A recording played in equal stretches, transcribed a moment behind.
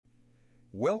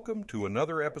Welcome to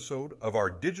another episode of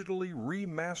our digitally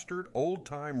remastered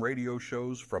old-time radio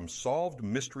shows from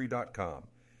SolvedMystery.com.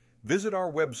 Visit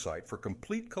our website for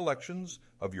complete collections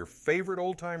of your favorite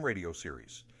old-time radio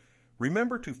series.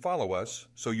 Remember to follow us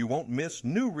so you won't miss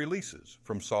new releases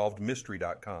from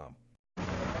SolvedMystery.com.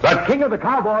 The King of the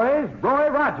Cowboys, Roy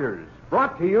Rogers,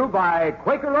 brought to you by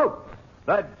Quaker Oats,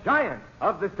 the giant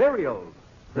of the cereals.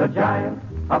 The giant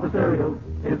of the cereals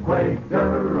is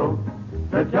Quaker Oats.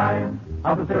 The giant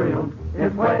of the cereals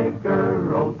is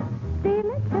Quaker Oats.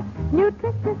 Delicious,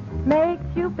 nutritious, makes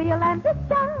you feel ambitious.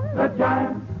 The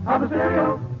giant of the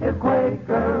cereals is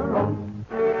Quaker Oats.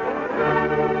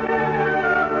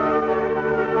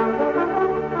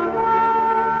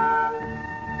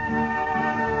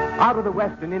 Out of the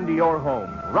West and into your home,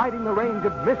 riding the range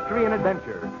of mystery and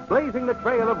adventure, blazing the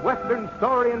trail of Western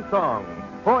story and song.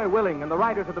 Foy Willing and the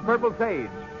Riders of the Purple Sage,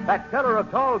 that teller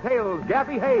of tall tales,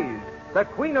 Gaffy Hayes, the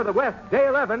Queen of the West,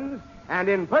 Dale Evans, and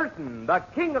in person, the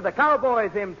King of the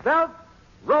Cowboys himself,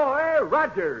 Roy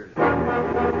Rogers.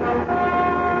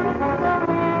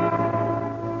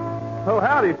 Oh,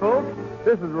 howdy, folks.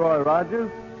 This is Roy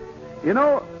Rogers. You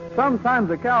know,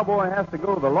 sometimes a cowboy has to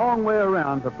go the long way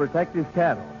around to protect his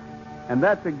cattle. And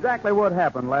that's exactly what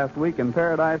happened last week in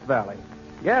Paradise Valley.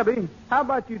 Gabby, how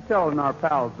about you telling our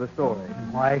pals the story?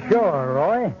 Why, sure,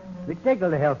 Roy. Be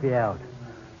tickled to help you out.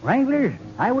 Wranglers,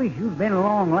 I wish you'd been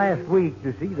along last week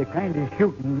to see the kind of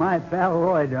shooting my pal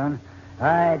Roy done.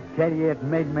 I tell you, it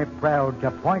made me proud to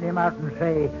point him out and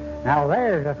say, now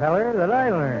there's a feller that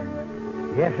I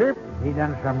learned. Yes, sir, he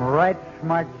done some right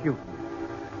smart shooting.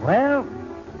 Well,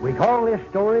 we call this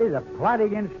story The Plot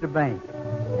Against the Bank.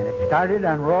 And it started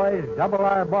on Roy's Double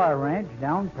R Bar Ranch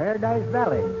down Paradise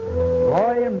Valley.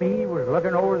 Roy and me was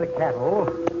looking over the cattle.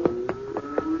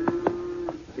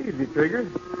 Easy, Trigger.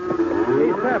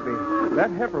 Hey, Pappy,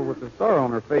 that heifer with the star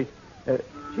on her face,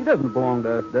 she doesn't belong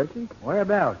to us, does she?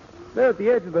 Whereabouts? There at the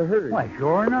edge of the herd. Why,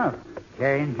 sure enough.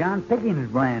 Carrying John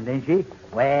Pickens' brand, ain't she?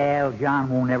 Well, John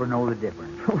won't ever know the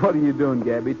difference. What are you doing,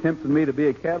 Gabby? Tempting me to be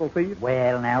a cattle thief?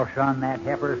 Well, now, son, that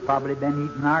heifer's probably been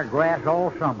eating our grass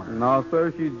all summer. No,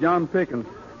 sir, she's John Pickens.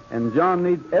 And John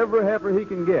needs every heifer he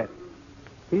can get.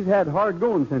 He's had hard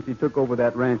going since he took over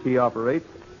that ranch he operates.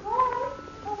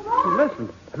 Hey, listen.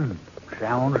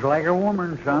 Sounds like a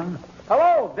woman, son.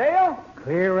 Hello, Dale?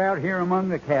 Clear out here among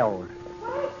the cows.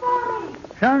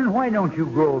 Son, why don't you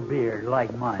grow a beard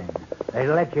like mine? They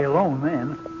let you alone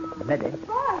then. Admit it.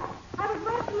 Boy, I was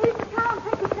going to leave the town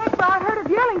take a check for our herd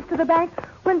of yearlings to the bank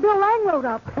when Bill Lang rode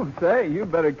up. Say, you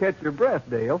better catch your breath,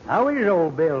 Dale. How is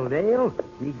old Bill, Dale?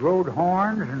 He growed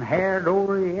horns and haired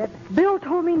over yet? Bill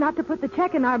told me not to put the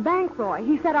check in our bank, Roy.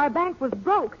 He said our bank was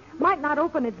broke, might not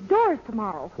open its doors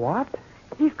tomorrow. What?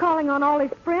 He's calling on all his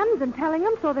friends and telling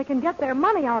them so they can get their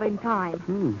money out in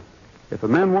time. If a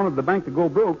man wanted the bank to go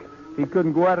broke, he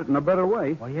couldn't go at it in a better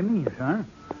way. What do you mean, son?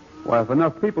 Why, if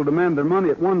enough people demand their money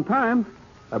at one time,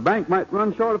 a bank might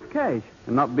run short of cash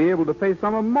and not be able to pay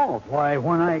some of them off. Why,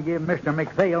 when I gave Mr.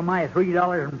 McPhail my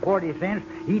 $3.40,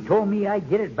 he told me I'd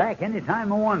get it back any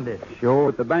time I wanted it. Sure,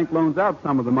 but the bank loans out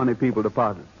some of the money people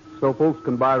deposit, so folks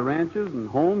can buy ranches and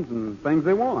homes and things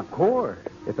they want. Of course.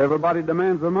 If everybody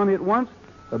demands their money at once,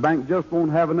 the bank just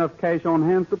won't have enough cash on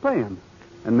hand to pay them.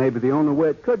 And maybe the only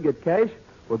way it could get cash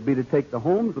would be to take the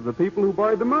homes of the people who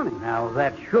borrowed the money. Now,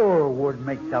 that sure would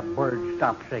make the birds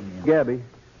stop singing. Gabby,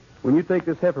 when you take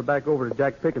this heifer back over to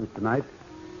Jack Pickens tonight,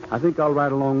 I think I'll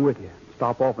ride along with you.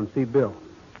 Stop off and see Bill.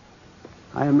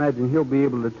 I imagine he'll be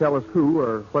able to tell us who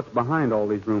or what's behind all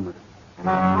these rumors.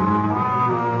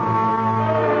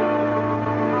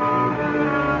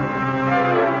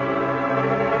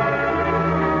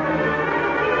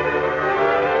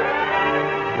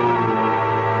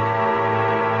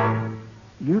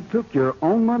 You took your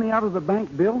own money out of the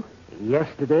bank, Bill?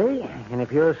 Yesterday, and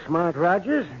if you're smart,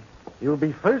 Rogers, you'll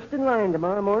be first in line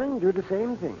tomorrow morning to do the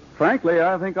same thing. Frankly,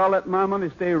 I think I'll let my money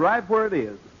stay right where it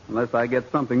is, unless I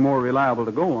get something more reliable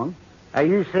to go on. Are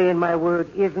you saying my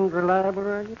word isn't reliable,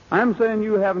 Rogers? I'm saying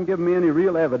you haven't given me any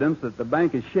real evidence that the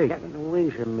bank is shaking.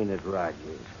 Wait a minute,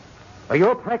 Rogers. Well,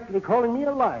 you're practically calling me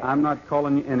a liar. I'm not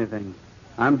calling you anything.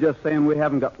 I'm just saying we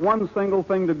haven't got one single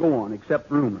thing to go on except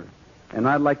rumors. And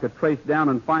I'd like to trace down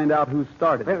and find out who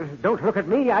started it. Well, don't look at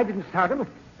me. I didn't start them.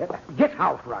 Get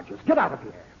out, Rogers. Get out of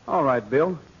here. All right,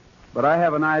 Bill. But I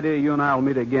have an idea you and I will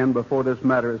meet again before this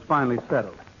matter is finally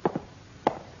settled.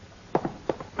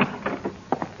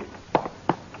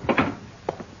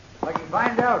 What'd you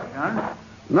find out, son?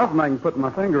 Nothing I can put my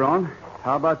finger on.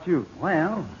 How about you?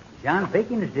 Well, John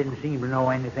Pickens didn't seem to know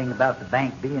anything about the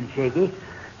bank being shaky.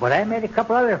 But I met a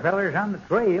couple other fellers on the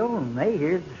trail, and they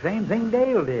heard the same thing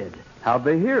Dale did. How'd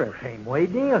they hear it? Same way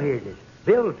Dale heard it.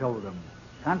 Bill told them.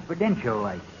 Confidential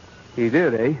like. He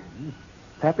did, eh?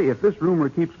 Pappy, if this rumor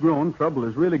keeps growing, trouble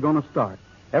is really going to start.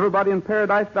 Everybody in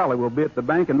Paradise Valley will be at the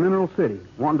bank in Mineral City,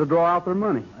 wanting to draw out their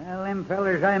money. Well, them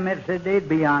fellers I met said they'd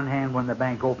be on hand when the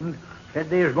bank opened. Said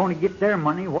they was going to get their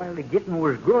money while the getting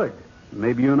was good.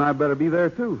 Maybe you and I better be there,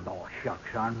 too. Oh,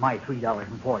 shucks, on my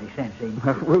 $3.40,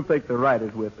 ain't We'll take the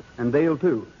riders with us, and Dale,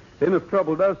 too. Then if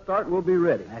trouble does start, we'll be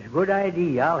ready. That's a good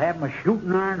idea. I'll have my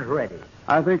shooting irons ready.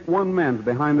 I think one man's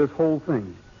behind this whole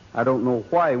thing. I don't know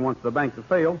why he wants the bank to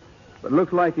fail, but it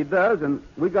looks like he does, and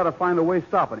we got to find a way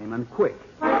stopping him, and quick.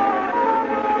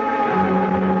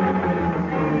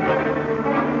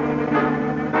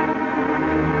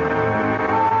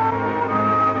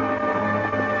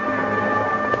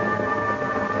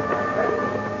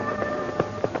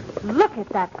 Look at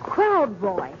that crowd,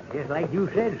 Roy. Just like you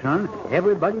said, son.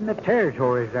 Everybody in the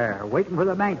territory is there, waiting for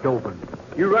the bank to open.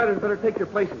 You riders better take your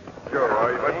places. Sure,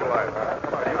 Roy. You bet your life.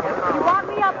 You want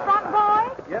me up front, Roy?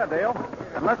 Yeah, Dale.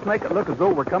 And let's make it look as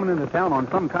though we're coming into town on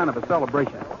some kind of a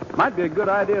celebration. Might be a good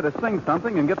idea to sing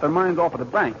something and get their minds off of the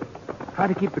bank. Try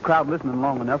to keep the crowd listening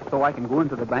long enough so I can go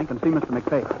into the bank and see Mr.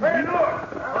 McPhail. Hey,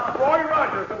 look! Roy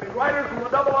Rogers and the riders from the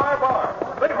Double R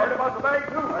Bar. They heard about the bank,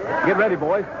 too. Get ready,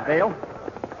 boys. Dale.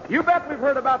 You bet we've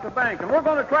heard about the bank, and we're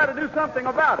going to try to do something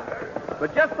about it.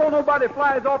 But just so nobody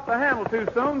flies off the handle too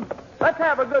soon, let's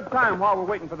have a good time while we're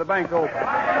waiting for the bank to open.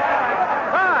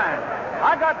 Fine.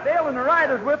 I got Dale and the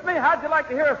riders with me. How'd you like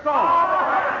to hear a song?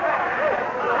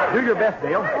 Do your best,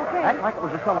 Dale. Okay. Act like it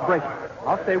was a celebration.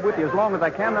 I'll stay with you as long as I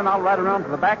can, then I'll ride around to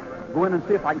the back, go in and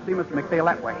see if I can see Mr. McPhail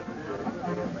that way.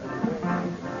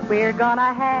 We're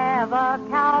gonna have a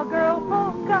cowgirl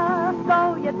polka,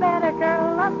 so you'd better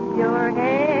curl up your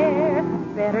hair.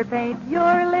 Better paint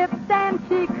your lips and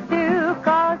cheeks too,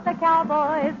 'cause the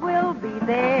cowboys will be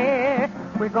there.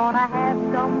 We're gonna have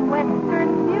some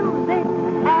western music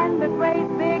and a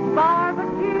great big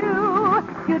barbecue.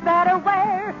 You'd better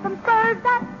wear some spurs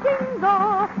that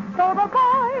jingle, so the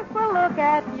boys will look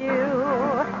at you.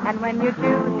 And when you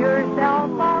choose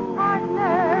yourself a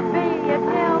partner, be it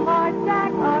Tim or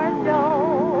Jack or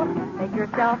Joe, make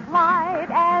yourself light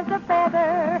as a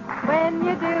feather when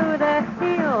you do the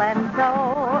heel and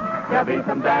toe. There'll be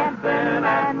some dancing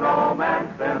and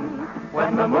romancing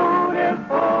when the moon is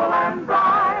full and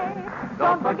bright.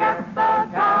 Don't forget the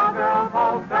cowgirl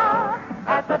polka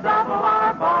at the Double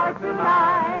R Bar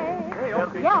tonight.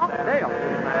 Yeah. Dale,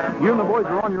 you and the boys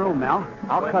are on your own now.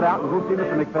 I'll cut out and go see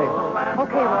Mr. McPhail.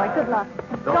 Okay, Roy, good luck.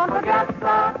 Don't forget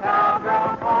the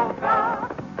cowgirl polka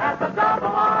at the Double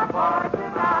R Bar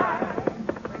tonight.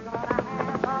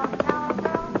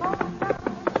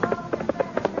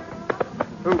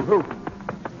 Who?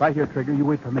 Right here, Trigger. You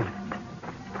wait for me.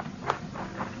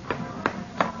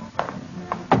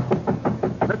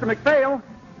 Mr. McPhail!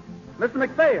 Mr.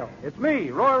 McPhail! It's me,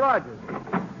 Roy Rogers.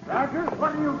 Rogers,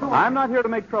 what are you doing? I'm not here to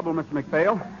make trouble, Mr.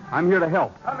 McPhail. I'm here to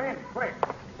help. Come in, quick.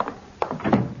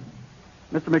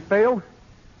 Mr. McPhail,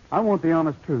 I want the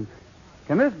honest truth.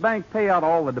 Can this bank pay out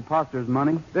all the depositors'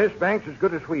 money? This bank's as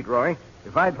good as sweet, Roy.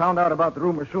 If I'd found out about the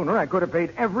rumor sooner, I could have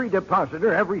paid every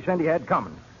depositor every cent he had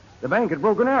coming. The bank at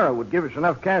Broken Arrow would give us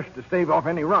enough cash to stave off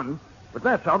any run, but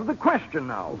that's out of the question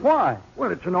now. Why?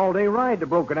 Well, it's an all-day ride to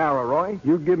Broken Arrow, Roy.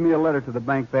 You give me a letter to the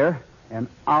bank there, and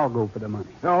I'll go for the money.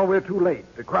 No, we're too late.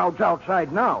 The crowd's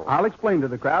outside now. I'll explain to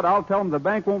the crowd. I'll tell them the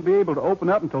bank won't be able to open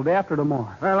up until day after tomorrow.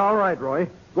 Well, all right, Roy.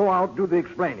 Go out, do the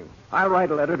explaining. I'll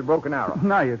write a letter to Broken Arrow.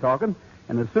 Now you're talking.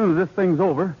 And as soon as this thing's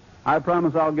over, I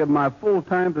promise I'll give my full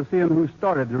time to seeing who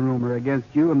started the rumor against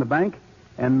you and the bank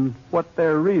and what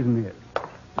their reason is.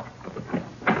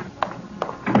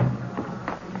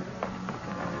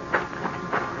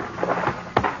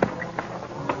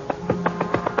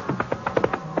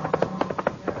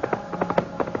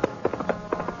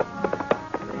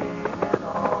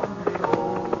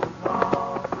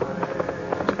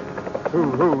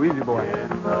 Who? Easy, boy.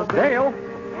 Dale?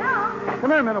 Yeah. Come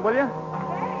here a minute, will you?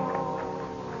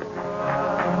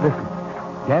 Listen,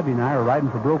 Gabby and I are riding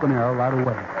for Broken Arrow right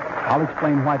away. I'll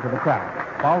explain why to the crowd.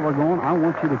 While we're going, I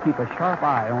want you to keep a sharp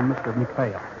eye on Mr.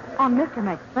 McPhail. On Mr.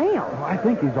 McPhail? Oh, I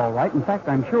think he's all right. In fact,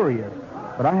 I'm sure he is.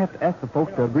 But I have to ask the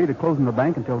folks to agree to closing the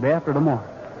bank until day after tomorrow.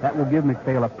 That will give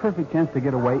McPhail a perfect chance to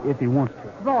get away if he wants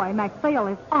to. Roy,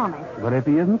 McPhail is honest. But if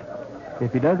he isn't,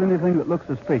 if he does anything that looks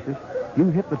suspicious, you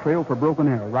hit the trail for Broken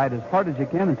Arrow. Ride as hard as you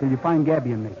can until you find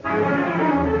Gabby and me.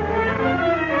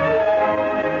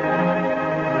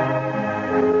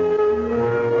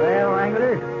 Well,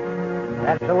 Wranglers,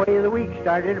 that's the way the week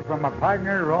started from my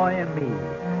partner, Roy, and me.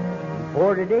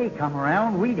 Before today come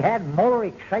around, we'd had more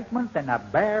excitement than a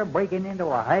bear breaking into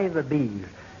a hive of bees.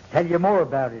 tell you more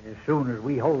about it as soon as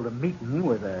we hold a meeting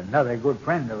with another good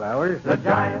friend of ours. The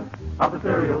giant of the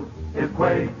cereals is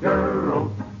Quaker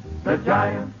Oats. The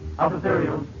giant of the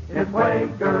cereals is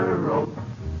Quaker Oats.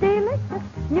 Delicious,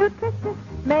 nutritious,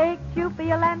 makes you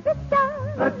feel ambitious.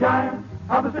 The giant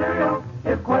of the cereals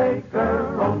is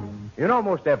Quaker Oats. You know,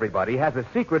 most everybody has a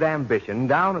secret ambition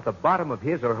down at the bottom of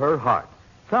his or her heart.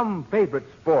 Some favorite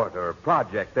sport or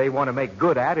project they want to make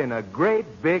good at in a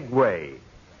great big way.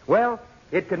 Well,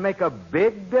 it can make a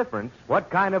big difference what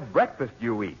kind of breakfast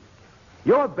you eat.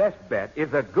 Your best bet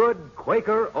is a good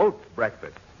Quaker Oats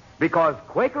breakfast, because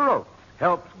Quaker Oats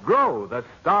helps grow the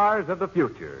stars of the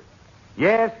future.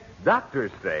 Yes,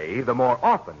 doctors say the more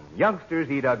often youngsters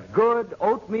eat a good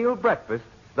oatmeal breakfast,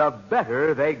 the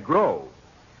better they grow.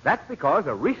 That's because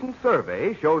a recent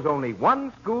survey shows only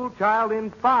one school child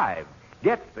in 5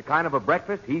 gets the kind of a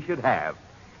breakfast he should have.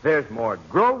 There's more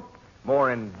growth,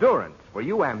 more endurance for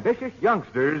you ambitious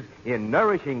youngsters in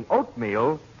nourishing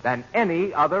oatmeal than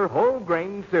any other whole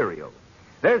grain cereal.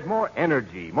 There's more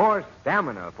energy, more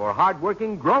stamina for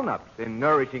hard-working grown-ups in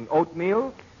nourishing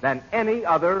oatmeal than any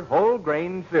other whole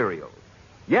grain cereal.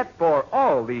 Yet for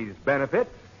all these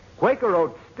benefits, Quaker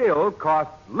Oats still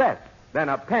costs less than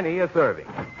a penny a serving.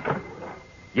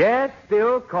 Yes,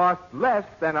 still costs less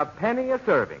than a penny a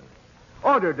serving.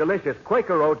 Order delicious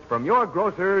Quaker Oats from your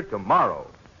grocer tomorrow.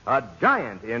 A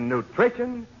giant in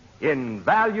nutrition, in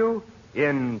value,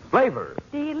 in flavor.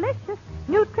 Delicious,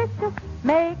 nutritious,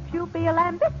 makes you feel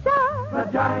ambitious. The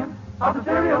giant of the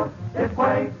cereals is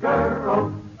Quaker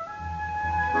Oats.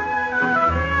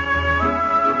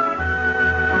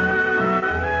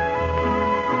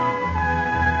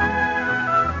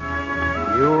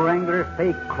 You wranglers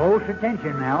pay close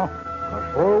attention now.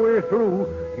 Before we're through,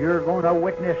 you're going to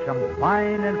witness some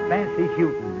fine and fancy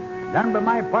shooting done by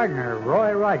my partner,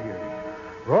 Roy Rogers.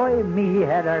 Roy and me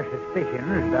had our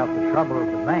suspicions about the trouble at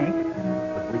the bank,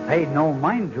 but we paid no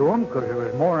mind to them because it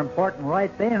was more important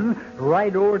right then to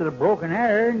ride over to the Broken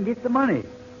Arrow and get the money.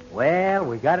 Well,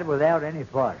 we got it without any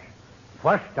fuss.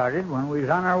 Fuss started when we was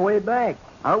on our way back.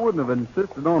 I wouldn't have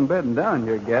insisted on bedding down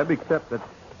here, Gab, except that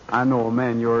I know a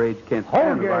man your age can't Hold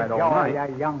stand to your ride all jaw, night.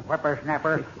 you young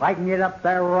whippersnapper. I can get up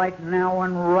there right now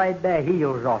and ride the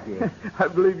heels off you. I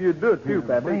believe you'd do it, too,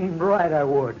 Pappy. Blamed right I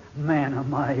would. Man of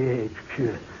my age.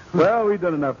 Well, we've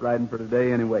done enough riding for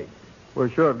today anyway. We're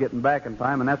sure of getting back in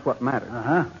time, and that's what matters.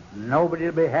 Uh-huh.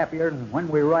 Nobody'll be happier than when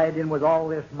we ride in with all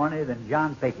this money than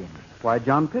John Pickens. Why,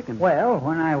 John Pickens? Well,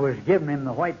 when I was giving him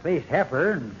the white-faced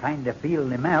heifer and kind of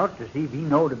feeling him out to see if he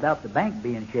knowed about the bank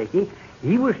being shaky,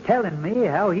 he was telling me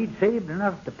how he'd saved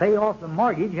enough to pay off the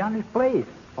mortgage on his place.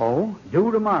 Oh?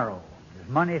 Due tomorrow. His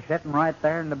money's sitting right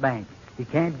there in the bank. He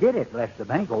can't get it unless the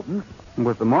bank opens.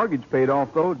 With the mortgage paid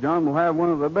off, though, John will have one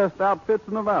of the best outfits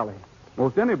in the valley.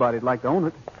 Most anybody'd like to own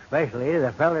it. Especially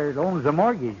the feller that owns the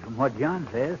mortgage, from what John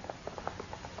says.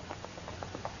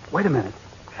 Wait a minute.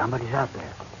 Somebody's out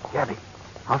there. Gabby,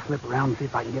 I'll slip around and see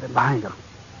if I can get it behind them.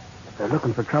 If they're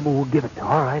looking for trouble, we'll give it to them.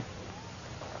 All right.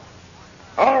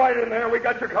 All right in there. We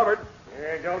got you covered.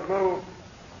 Yeah, don't move.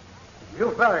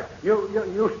 You feller,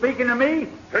 you speaking to me?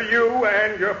 To you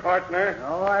and your partner.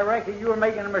 Oh, I reckon you were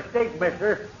making a mistake,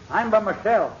 mister. I'm by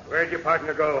myself. Where'd your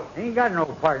partner go? Ain't got no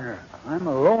partner. I'm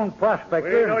a lone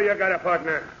prospector. We know you got a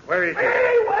partner. Where is he?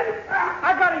 Hey, what?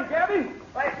 I got him, Gabby.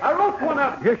 I roped one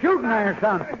up. You're shooting there,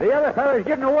 son. The other feller's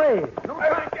getting away. No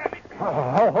time, Gabby.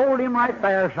 Oh, hold him right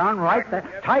there, son. Right there.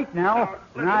 Tight now.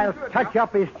 And I'll touch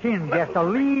up his chin just a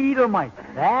little mite.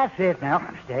 That's it now.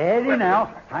 Steady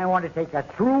now. I want to take a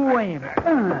true aim.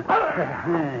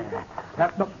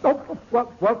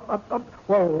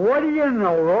 Well, what do you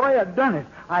know, Roy? I done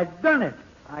it.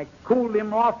 I cooled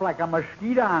him off like a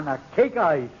mosquito on a cake of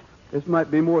ice. This might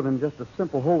be more than just a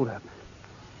simple holdup.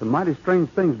 Some mighty strange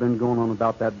things been going on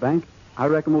about that bank. I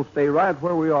reckon we'll stay right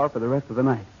where we are for the rest of the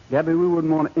night. Gabby, we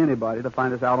wouldn't want anybody to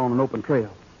find us out on an open trail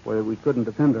where we couldn't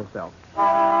defend ourselves.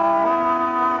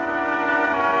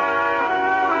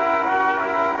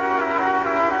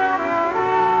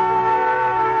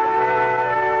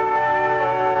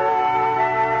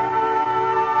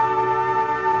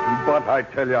 But I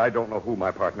tell you, I don't know who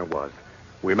my partner was.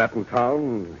 We met in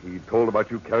town. He told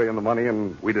about you carrying the money,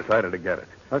 and we decided to get it.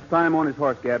 Let's tie him on his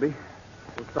horse, Gabby.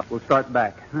 We'll start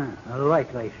back. A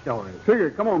likely story. Figure,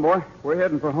 come on, boy. We're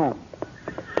heading for home.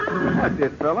 That's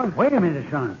it, fella. Wait a minute,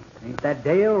 son. Ain't that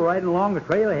Dale riding along the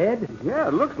trail ahead? Yeah,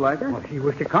 it looks like her. Well, she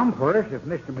was to come for us if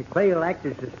Mr. McPhail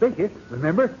acted suspicious,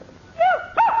 remember?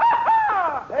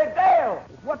 Hey, Dale.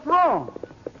 What's wrong?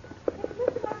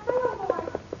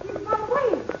 He's run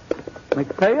away.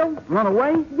 McPhail? Run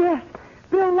away? Yes.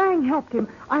 Bill Lang helped him.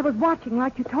 I was watching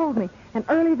like you told me. And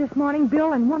early this morning,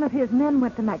 Bill and one of his men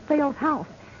went to MacPhail's house.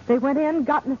 They went in,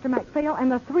 got Mr. MacPhail,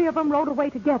 and the three of them rode away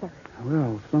together.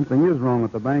 Well, something is wrong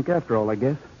with the bank after all, I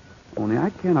guess. Only I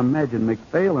can't imagine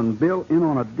MacPhail and Bill in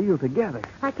on a deal together.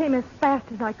 I came as fast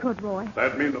as I could, Roy.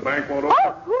 That means the bank won't open?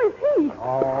 Oh, who is he?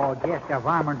 Oh, just a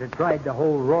varmint that tried to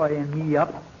hold Roy and me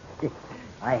up.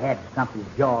 I had to stump his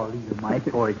jaw a little mite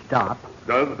before he stopped.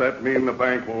 Does that mean the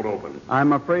bank won't open?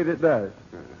 I'm afraid it does.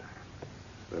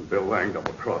 Then Bill Lang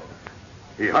double-crossed us.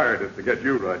 He hired us to get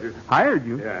you, Rogers. Hired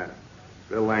you? Yeah.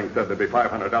 Bill Lang said there'd be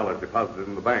 $500 deposited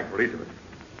in the bank for each of us.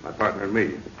 My partner and me.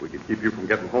 If we could keep you from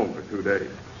getting home for 2 days.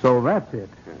 So that's it.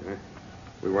 Uh-huh.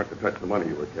 We weren't to touch the money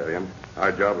you were carrying.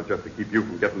 Our job was just to keep you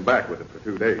from getting back with it for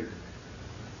 2 days.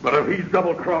 But if he's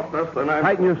double-crossed us, then I'm...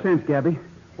 Tighten your cinch, Gabby.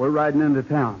 We're riding into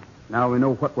town. Now we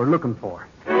know what we're looking for.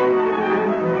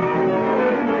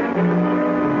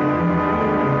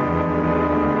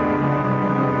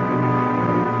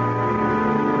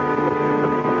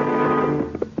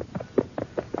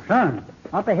 Son,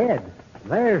 up ahead.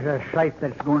 There's a sight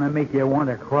that's going to make you want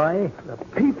to cry. The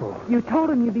people. You told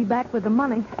them you'd be back with the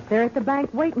money. They're at the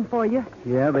bank waiting for you.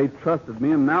 Yeah, they trusted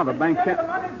me, and now the bank can't... The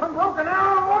money from Broken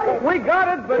Arrow, We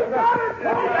got it, but...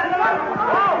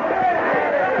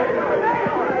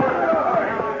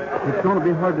 It's going to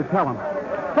be hard to tell them.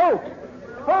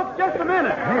 Folks, just a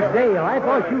minute. Miss Dale, I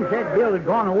thought you said Bill had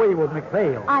gone away with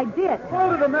MacPhail. I did.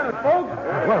 Hold it a minute, folks.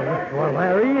 Well,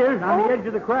 there he is on the edge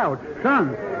of the crowd.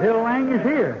 Son, Bill Lang is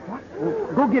here.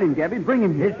 Go get him, Gabby. Bring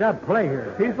him here. It's a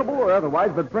pleasure. Peaceable or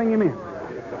otherwise, but bring him in.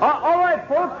 All right,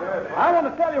 folks. I want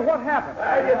to tell you what happened.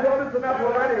 You told us enough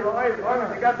already, Roy, as long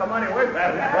as you got the money with you.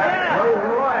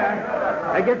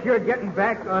 I guess you're getting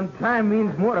back on time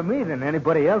means more to me than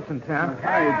anybody else in town.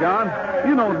 Hiya, John.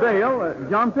 You know Dale,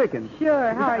 John Pickens.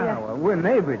 Sure, how are you? Well, we're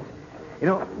neighbors. You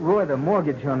know, Roy, the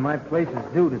mortgage on my place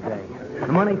is due today. The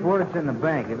money for it's in the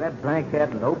bank. If that bank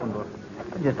hadn't opened, well,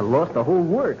 I'd just have lost the whole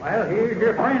work. Well, here's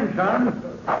your friend, son.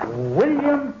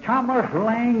 William Thomas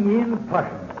Lang in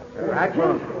Pussin.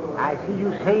 Roger, I see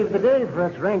you saved the day for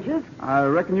us ranchers. I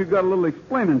reckon you got a little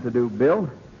explaining to do, Bill.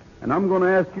 And I'm going to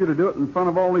ask you to do it in front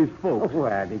of all these folks. Oh,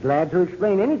 I'd be glad to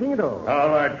explain anything at all. All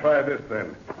right, try this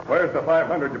then. Where's the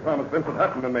 $500 you promised Vincent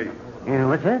Hutton and me?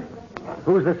 What's that?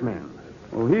 Who's this man?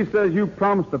 Well, he says you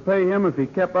promised to pay him if he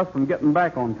kept us from getting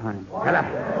back on time.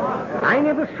 I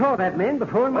never saw that man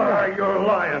before in my life. You're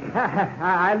lying.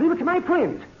 I leave it to my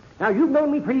friends. Now, you've known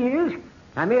me for years.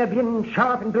 I may have been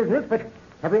sharp in business, but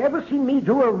have you ever seen me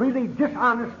do a really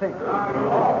dishonest thing?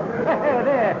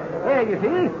 There, you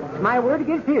see. It's my word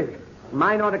against his.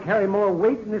 Mine ought to carry more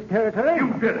weight in this territory.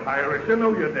 You did hire us. You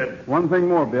know you did. One thing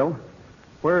more, Bill.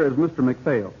 Where is Mr.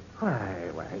 MacPhail?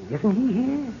 Why, isn't he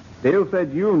here? Dale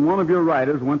said you and one of your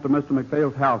riders went to Mr.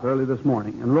 MacPhail's house early this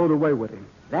morning and rode away with him.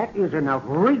 That is an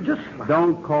outrageous lie.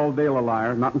 Don't call Dale a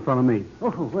liar, not in front of me.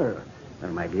 Oh, well,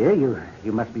 my dear,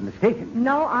 you must be mistaken.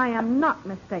 No, I am not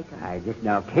mistaken. I just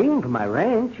now came from my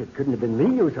ranch. It couldn't have been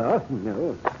me you saw.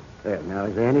 No. Well, now,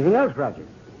 is there anything else, Roger?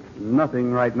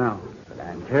 Nothing right now. But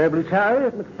I'm terribly sorry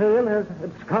if MacPhail has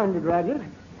absconded, Rogers.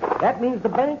 That means the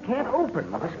bank can't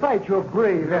open, despite your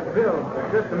brave Bill.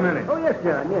 Just a minute. Oh, yes,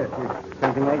 John, yes. Is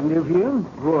something I can do for you?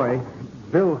 Roy,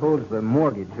 Bill holds the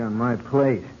mortgage on my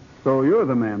place. So you're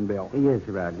the man, Bill. Yes,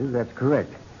 Rogers, that's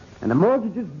correct. And the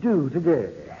mortgage is due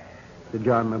today. So,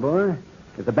 John, my boy,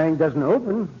 if the bank doesn't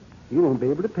open, you won't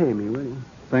be able to pay me, will you?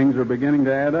 Things are beginning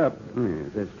to add up.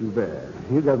 Yes, that's too bad.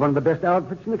 You've got one of the best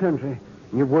outfits in the country,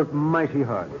 and you've worked mighty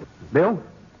hard. Bill,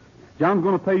 John's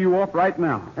going to pay you off right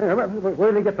now.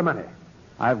 Where do they get the money?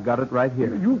 I've got it right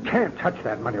here. You can't touch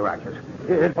that money, Rogers.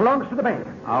 It belongs to the bank.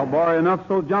 I'll borrow enough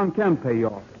so John can pay you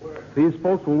off. These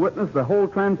folks will witness the whole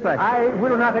transaction. I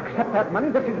will not accept that money.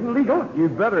 This isn't legal.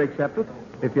 You'd better accept it.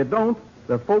 If you don't,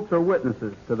 the folks are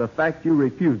witnesses to the fact you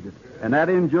refused it. And that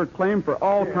ends your claim for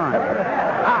all time.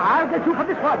 I'll get you for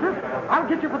this, Rogers. I'll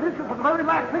get you for this for the very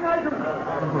last thing I do.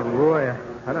 Oh, Roy,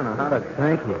 I don't know how to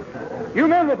thank you. You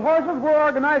men with horses, we're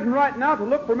organizing right now to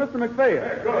look for Mr. MacPhail.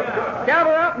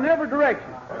 Gather out in every direction.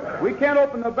 We can't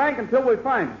open the bank until we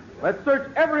find him. Let's search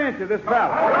every inch of this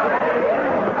valley.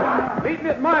 Meet me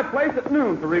at my place at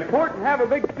noon to report and have a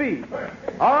big feed.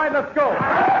 All right, let's go.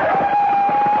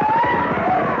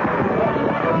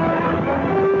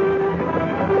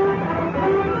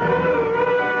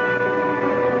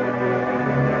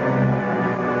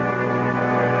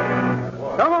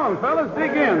 Come on, fellas,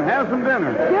 dig in. Have some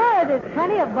dinner. Sure, this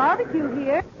plenty of barbecue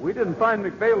here. We didn't find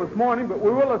McPhail this morning, but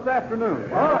we will this afternoon.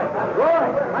 Roy,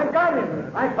 I got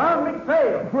him. I found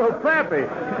McPhail. Well, Pappy.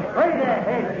 Straight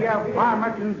ahead, you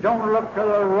farmers, and don't look to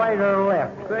the right or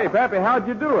left. Say, Pappy, how'd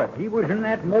you do it? He was in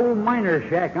that mole miner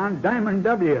shack on Diamond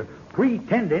W,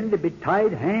 pretending to be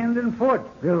tied hand and foot.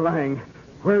 Bill Lang.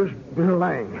 Where's Bill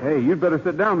Lang? Hey, you'd better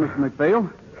sit down, Mr.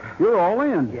 McPhail. You're all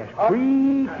in. Yes,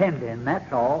 pretending,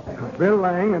 that's all. Bill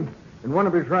Lang and one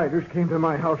of his riders came to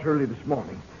my house early this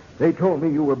morning. They told me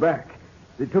you were back.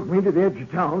 They took me to the edge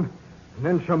of town, and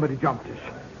then somebody jumped us.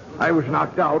 I was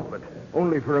knocked out, but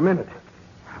only for a minute.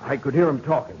 I could hear them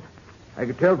talking. I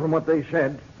could tell from what they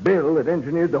said, Bill had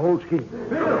engineered the whole scheme.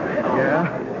 Bill?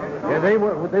 Yeah, they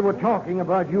were talking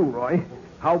about you, Roy.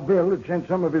 How Bill had sent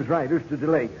some of his riders to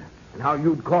delay you, and how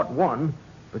you'd caught one,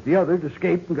 but the others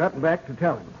escaped and gotten back to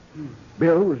tell him.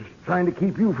 Bill was trying to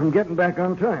keep you from getting back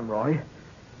on time, Roy.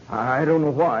 I don't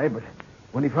know why, but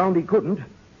when he found he couldn't,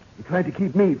 he tried to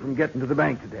keep me from getting to the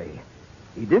bank today.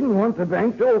 He didn't want the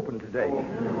bank to open today.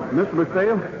 Mr.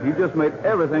 McPhail, you just made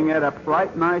everything add up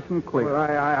right nice and clear. Well,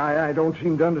 I don't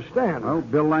seem to understand. Well,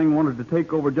 Bill Lang wanted to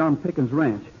take over John Pickens'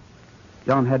 ranch.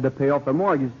 John had to pay off the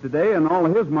mortgage today, and all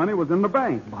of his money was in the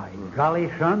bank. My golly,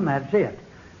 son, that's it.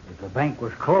 If the bank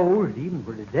was closed, even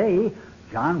for today,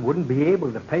 John wouldn't be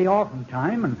able to pay off in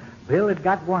time, and Bill had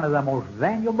got one of the most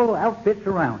valuable outfits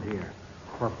around here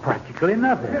for practically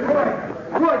nothing.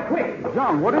 Roy, quick!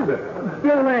 John, what is it?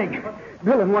 Bill Lang.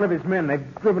 Bill and one of his men,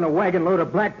 they've driven a wagon load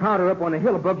of black powder up on a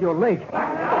hill above your lake.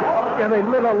 Yeah, they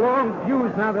lit a long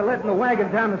fuse. Now they're letting the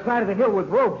wagon down the side of the hill with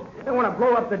ropes. They want to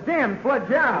blow up the dam, flood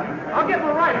you out. I'll get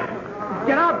my rifle.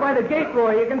 Get out by the gate,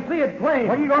 Roy. You can see it plain.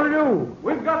 What are you going to do?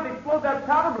 We've got to explode that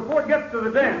powder before it gets to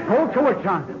the dam. Go to it,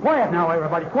 son. Quiet now,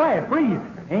 everybody. Quiet. Breathe.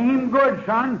 Aim good,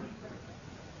 son.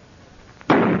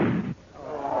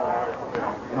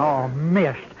 Oh,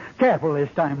 missed. Careful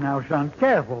this time now, son.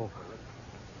 Careful.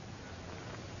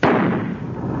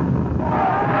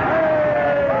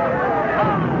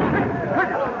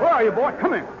 Where are you, boy?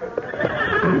 Come here.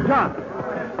 John,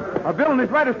 are Bill and his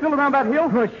riders still around that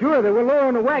hill? Oh, sure. They were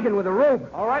lowering a wagon with a rope.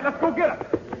 All right, let's go get them.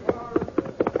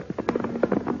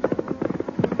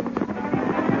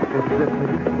 This is it,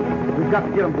 Sidney. We've got to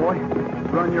get them, boy.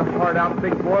 Run your heart out,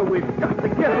 big boy. We've got to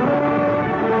get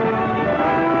them.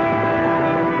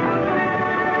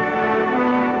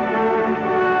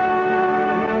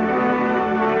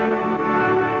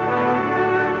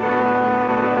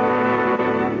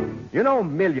 You know,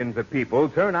 millions of people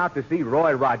turn out to see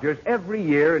Roy Rogers every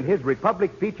year in his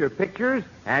Republic feature pictures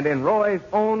and in Roy's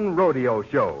own rodeo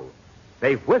show.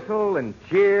 They whistle and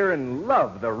cheer and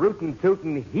love the rootin'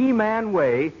 tootin' He-Man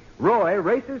way Roy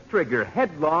races Trigger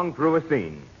headlong through a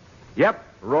scene. Yep,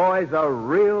 Roy's a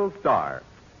real star.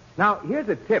 Now, here's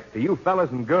a tip to you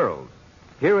fellas and girls.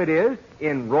 Here it is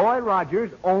in Roy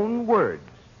Rogers' own words.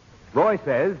 Roy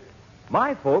says,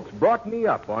 "My folks brought me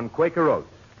up on Quaker Oats."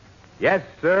 Yes,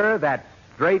 sir, that's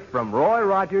straight from Roy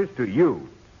Rogers to you.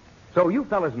 So you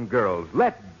fellas and girls,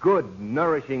 let good,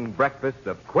 nourishing breakfasts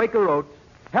of Quaker Oats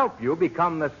help you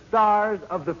become the stars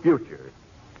of the future.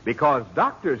 Because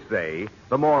doctors say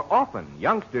the more often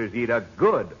youngsters eat a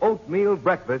good oatmeal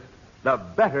breakfast, the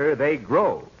better they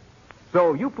grow.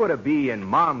 So you put a bee in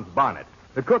Mom's bonnet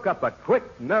to cook up a quick,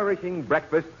 nourishing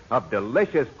breakfast of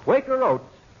delicious Quaker Oats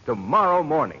tomorrow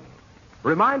morning.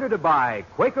 Reminder to buy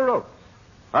Quaker Oats.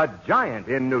 A giant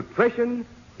in nutrition,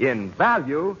 in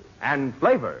value, and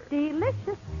flavor.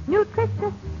 Delicious,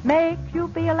 nutritious, makes you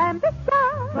feel ambitious.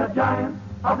 The giant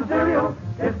of the cereal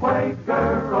is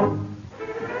Quaker Oats.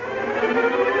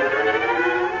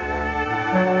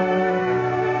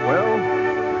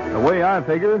 Well, the way I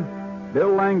figure, Bill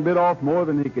Lang bit off more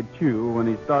than he could chew when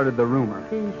he started the rumor.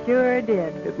 He sure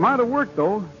did. It might have worked,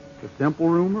 though. It's a simple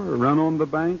rumor, a run on the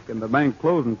bank, and the bank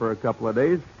closing for a couple of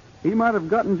days. He might have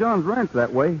gotten John's ranch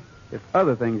that way if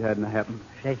other things hadn't happened.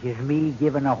 Such as me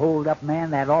giving a hold-up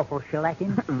man that awful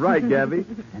shellacking? Right, Gabby.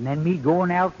 And then me going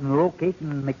out and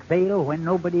locating McPhail when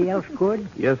nobody else could?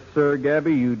 Yes, sir,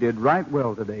 Gabby, you did right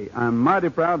well today. I'm mighty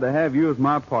proud to have you as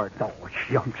my partner. Oh,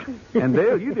 shucks. And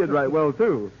Dale, you did right well,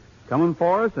 too. Coming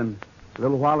for us and a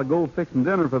little while ago fixing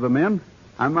dinner for the men.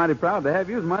 I'm mighty proud to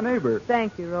have you as my neighbor.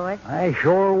 Thank you, Roy. I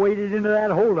sure waded into that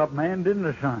hold-up man, didn't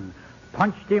I, son?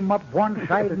 Punched him up one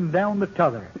side and down the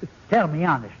t'other. Tell me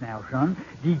honest now, son.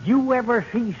 Did you ever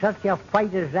see such a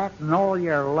fight as that in all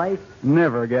your life?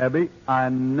 Never, Gabby. I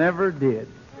never did.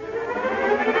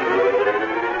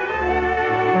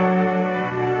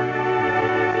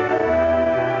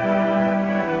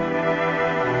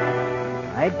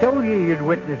 I told you you'd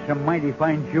witness some mighty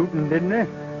fine shooting, didn't I?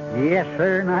 Yes,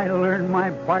 sir, and I learned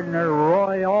my partner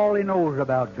Roy all he knows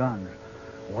about guns.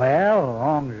 Well, as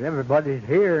long as everybody's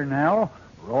here now,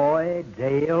 Roy,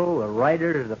 Dale, the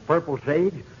writers of the Purple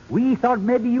Sage, we thought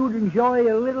maybe you'd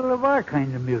enjoy a little of our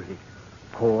kind of music.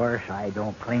 Of course, I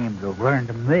don't claim to have learned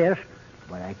them this,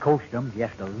 but I coached them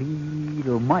just a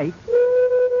little mite.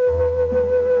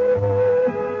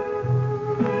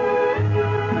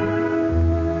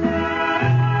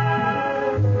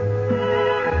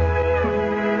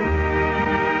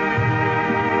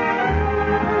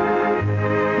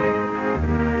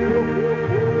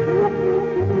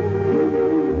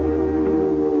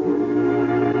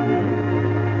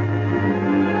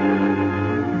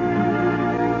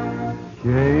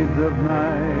 Of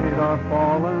night are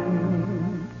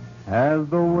fallen as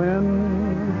the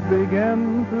winds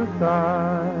begin to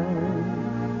sigh,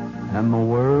 and the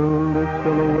world is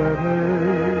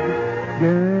silhouetted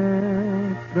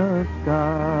against the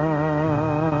sky.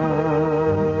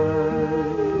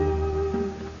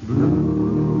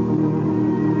 Blue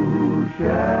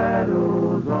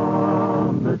shadows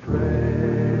on the trail,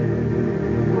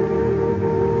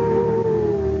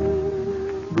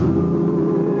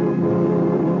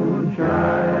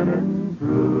 shining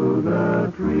through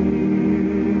the trees,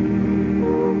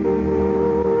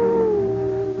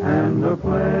 and the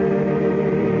plaintive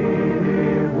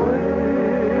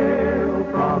wail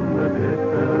from the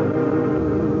distance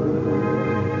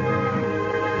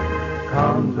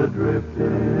comes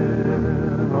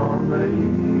a-drifting on the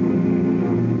evening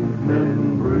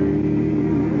breeze.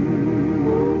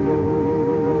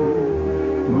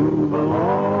 Move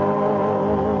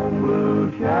along,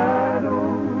 blue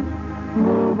shadows,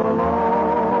 move along.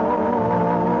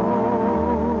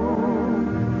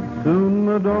 Soon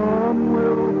the dawn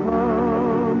will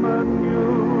come and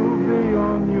you'll be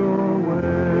on your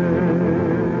way.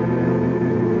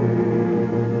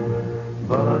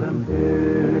 But until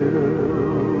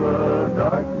the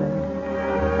darkness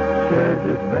sheds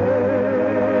its veil,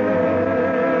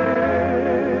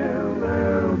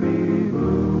 there'll be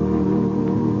blue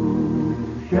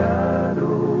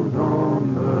shadows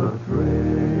on the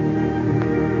trail.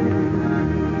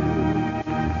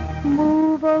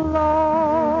 Move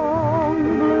along,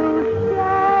 blue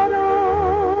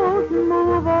shadows,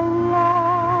 move along.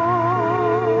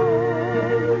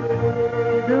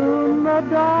 Soon the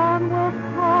dawn will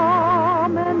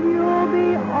come and you'll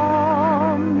be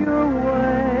on your way.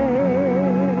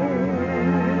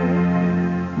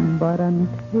 But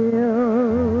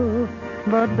until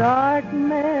the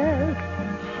darkness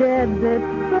sheds its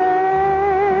veil,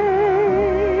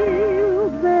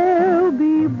 there'll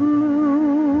be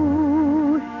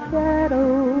blue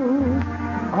shadows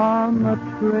on the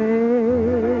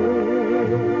trail.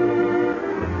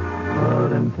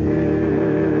 But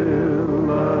until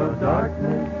the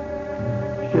darkness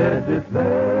sheds its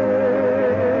veil,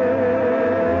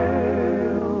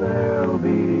 there'll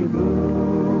be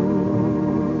blue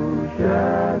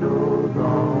shadows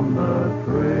on the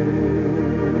trail.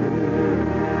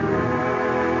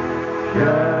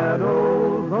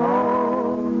 Shadows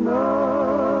on the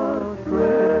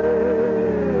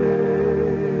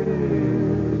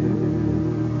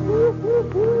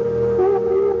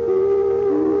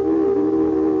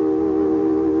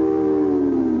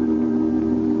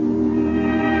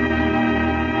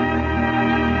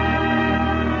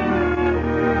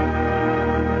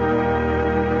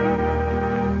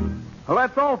Well,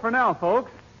 that's all for now,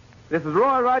 folks. This is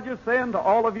Roy Rogers saying to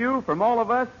all of you, from all of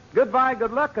us, goodbye,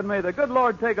 good luck, and may the good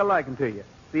Lord take a liking to you.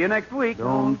 See you next week.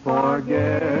 Don't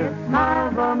forget,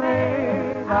 Smiles are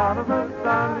made out of the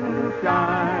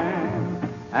sunshine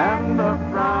and the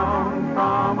frown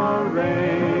from a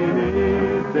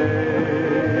rainy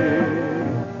day.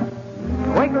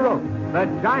 Quaker Oats, the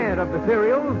giant of the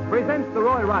cereals, presents the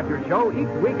Roy Rogers Show each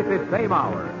week at this same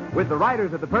hour, with the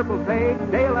writers of the Purple Sage,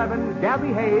 Dale Evans,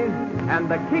 Gabby Hayes, and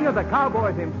the king of the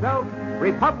cowboys himself,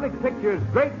 Republic Pictures'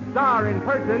 great star in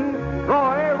person,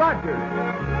 Roy Rogers.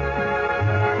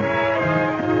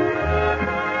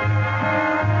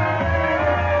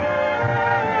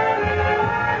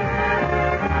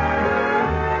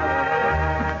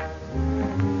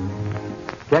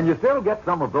 Can you still get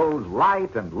some of those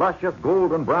light and luscious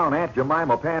golden brown Aunt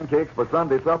Jemima pancakes for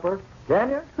Sunday supper? Can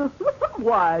you?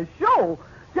 Why, sure.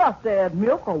 Just add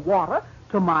milk or water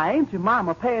to my Aunt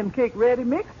Jemima pancake ready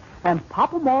mix and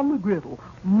pop 'em on the griddle.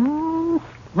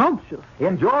 Scrumptious.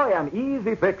 Enjoy an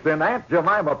easy fix in Aunt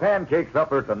Jemima pancake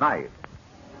supper tonight.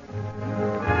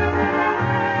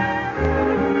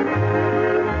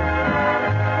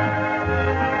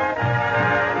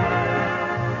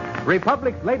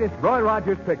 Republic's latest Roy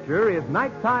Rogers picture is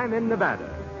Nighttime in Nevada.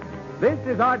 This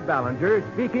is Art Ballinger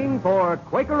speaking for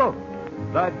Quaker Oats,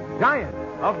 the giant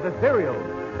of the cereals.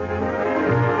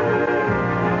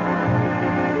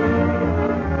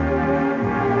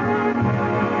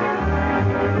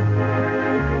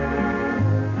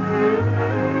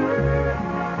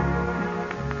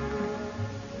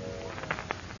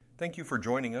 thank you for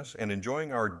joining us and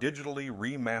enjoying our digitally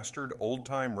remastered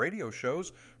old-time radio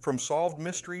shows from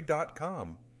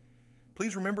SolvedMystery.com.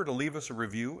 Please remember to leave us a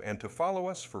review and to follow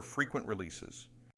us for frequent releases.